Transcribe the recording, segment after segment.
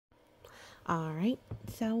Alright,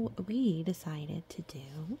 so we decided to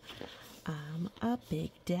do a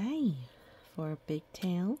big day for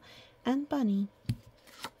BigTail and Bunny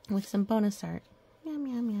with some bonus art. Yum,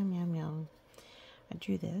 yum, yum, yum, yum. I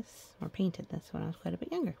drew this, or painted this when I was quite a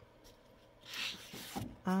bit younger.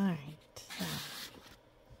 Alright, so.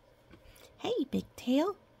 Hey,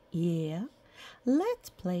 BigTail. Yeah, let's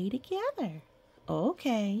play together.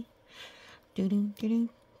 Okay. Do-do, do-do,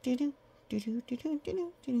 do-do.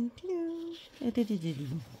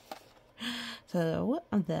 So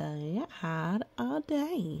they had a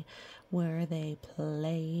day where they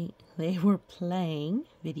were playing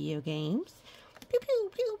video games. Pew, pew,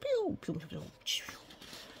 pew, pew, pew, pew, pew.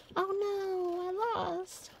 Oh no, I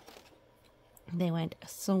lost. They went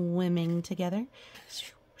swimming together.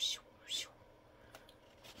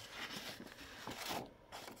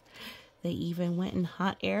 They even went in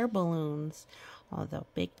hot air balloons. Although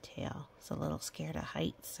BigTail is a little scared of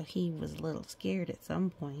heights, so he was a little scared at some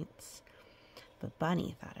points. But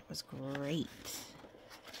Bunny thought it was great.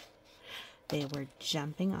 They were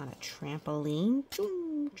jumping on a trampoline.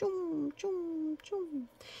 Choom, choom, choom, choom.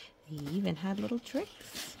 They even had little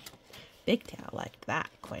tricks. BigTail liked that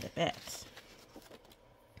quite a bit.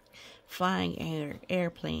 Flying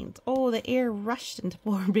airplanes. Oh, the air rushed into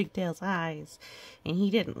poor BigTail's eyes, and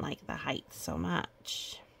he didn't like the heights so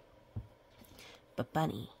much. But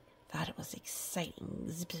Bunny thought it was exciting.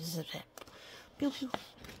 Zip, zip, zip. Pew, pew.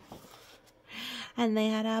 And they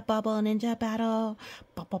had a bubble ninja battle.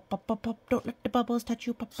 Pop, pop, pop, pop, pop. Don't let the bubbles touch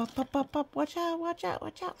you. Pop, pop, pop, pop, pop. Watch out, watch out,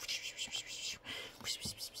 watch out.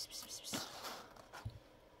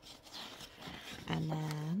 And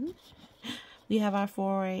then we have our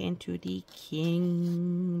foray into the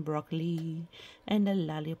King Broccoli and the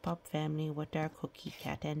Lollipop family with our cookie,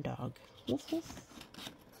 cat, and dog. Woof, woof.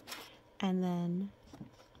 And then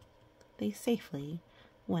they safely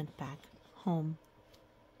went back home.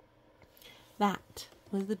 That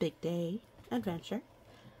was the big day adventure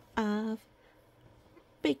of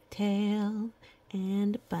BigTail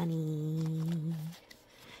and Bunny.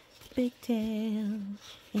 BigTail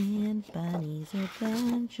and Bunny's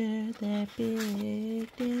adventure, that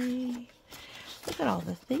big day. Look at all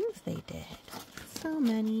the things they did. So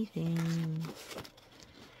many things.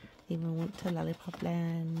 Even went to Lollipop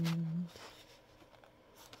Land.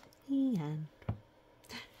 And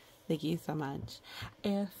thank you so much.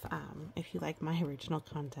 If you like my original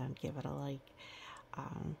content, give it a like.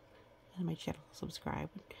 And my channel, subscribe.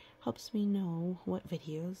 It helps me know what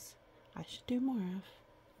videos I should do more of.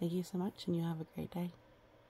 Thank you so much, and you have a great day.